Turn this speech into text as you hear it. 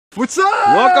What's up?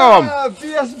 Welcome.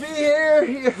 BSB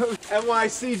here.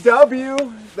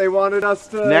 NYCW. They wanted us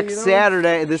to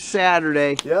Saturday, this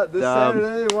Saturday. Yeah, this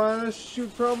Saturday they wanted us to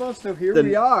shoot promos, so here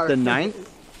we are. The 9th?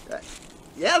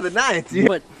 Yeah, the 9th.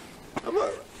 Yeah.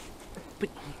 But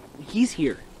he's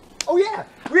here. Oh yeah,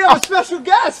 we have a special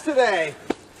guest today.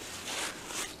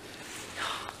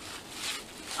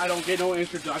 I don't get no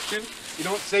introduction. You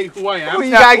don't say who I am. Oh,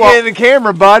 you gotta get in the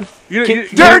camera, bud. Dirty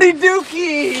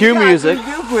Dookie. Cue music.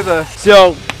 Duke with us.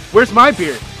 So, Where's my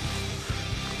beer?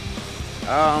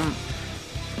 I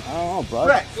don't know, bud.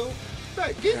 Brett, go.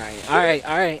 Brett, get. All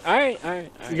right.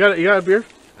 You got a beer?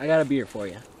 I got a beer for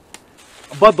you.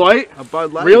 A Bud Light? A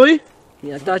Bud Light. Really?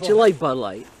 Yeah, I thought you liked Bud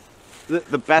Light. The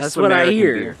best That's what I American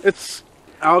hear. beer. It's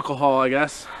alcohol, I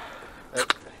guess.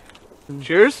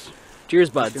 Cheers. Cheers,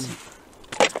 buds.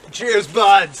 Cheers,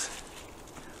 buds.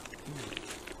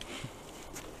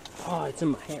 Oh, it's in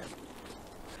my hair.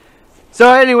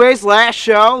 So, anyways, last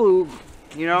show,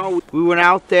 you know, we went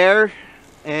out there,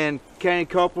 and Kenny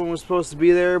Copeland was supposed to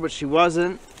be there, but she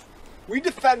wasn't. We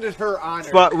defended her honor.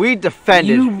 But we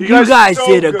defended. You guys guys so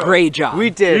did a good. great job. We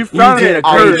did. You found did it a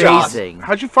great amazing.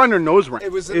 How'd you find her nose ring?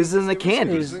 it was in the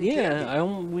candy. It was, yeah,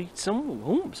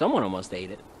 someone almost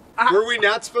ate it. Were we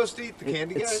not supposed to eat the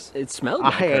candy, guys? It smelled I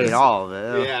like ate it. all of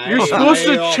it. Yeah, You're I supposed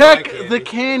ate to all check my the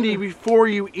candy. candy before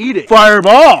you eat it.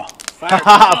 Fireball!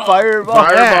 Fireball.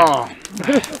 Fireball!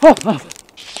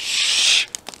 Shh.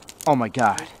 Oh my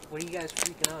God. What are you guys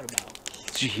freaking out about?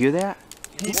 Did you hear that?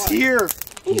 He's here.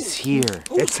 He's here.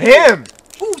 It's him.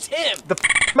 Who's him? The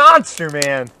monster,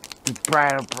 man. The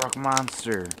Brattle Brook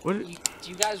Monster. Do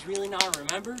you guys really not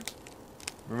remember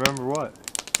Remember what?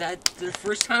 that the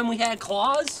first time we had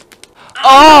claws?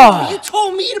 Oh! You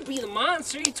told me to be the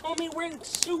monster. You told me to wear the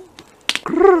suit.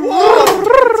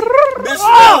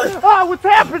 Oh, what's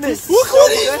happening? Look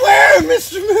what he's wearing,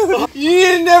 Mr. Miller. You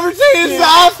need to never take this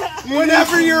off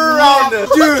whenever you're around us.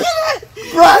 Dude,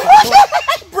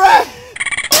 Brett.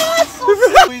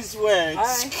 We swear,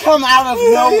 it's come out of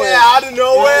nowhere. Yeah, out of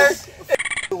nowhere.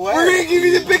 We're gonna give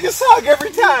you the biggest hug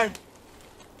every time.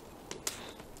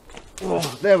 Oh,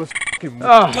 that was fucking.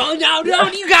 No,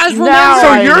 you guys remember? Now So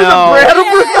I you're know. the Brattle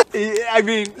Brook? I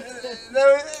mean,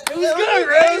 that was good,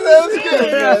 right? That was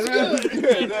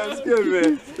good. That was good,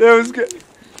 man. That was good.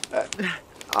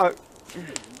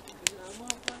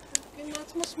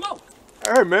 That's my smoke.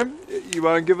 All right, man. You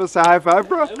want to give us a high five,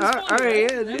 bro? It was fun, all right,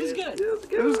 yeah, it was good.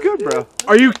 It was good, bro.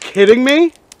 Are you kidding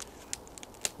me?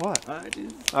 What? I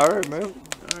did. All right, man.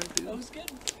 That was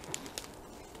good.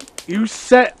 You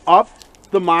set up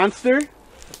the monster?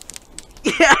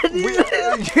 Yeah,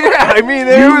 Yeah, I mean,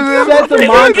 it You was set the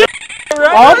monster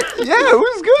up? Yeah, it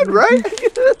was good,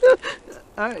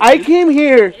 right? I came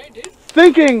here Yeah, dude.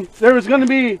 thinking there was going to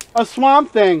be a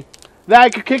swamp thing that I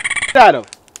could kick out of.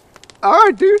 All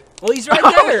right, dude. Well, he's right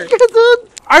there.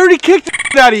 I already kicked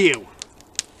the out of you.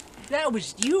 That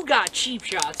was you got cheap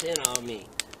shots in on me.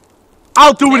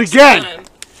 I'll do it Next again. time,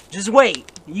 just wait.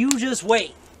 You just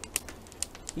wait.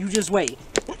 You just wait.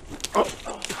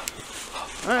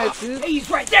 Alright, dude. Hey, he's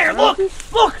right there. Look.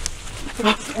 Look.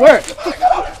 Where?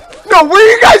 No,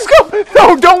 where you guys go?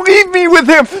 No, don't leave me with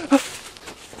him.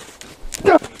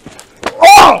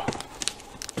 Oh!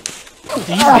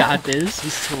 He's got this.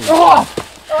 He's totally.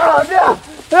 Yeah.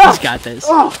 He's got this.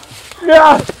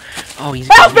 Yeah. Oh, he's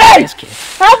Help got me! this kid.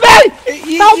 Help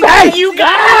me! Help me! You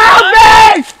got Help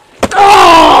me!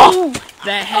 Oh!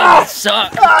 that head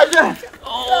sucked. God.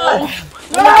 Oh,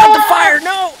 look at the fire.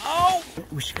 No. Oh.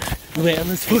 Man,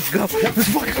 let's fucking go. Let's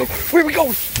fucking go. Where we go?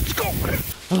 Let's go.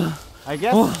 I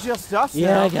guess it's just us now.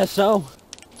 Yeah, I guess so.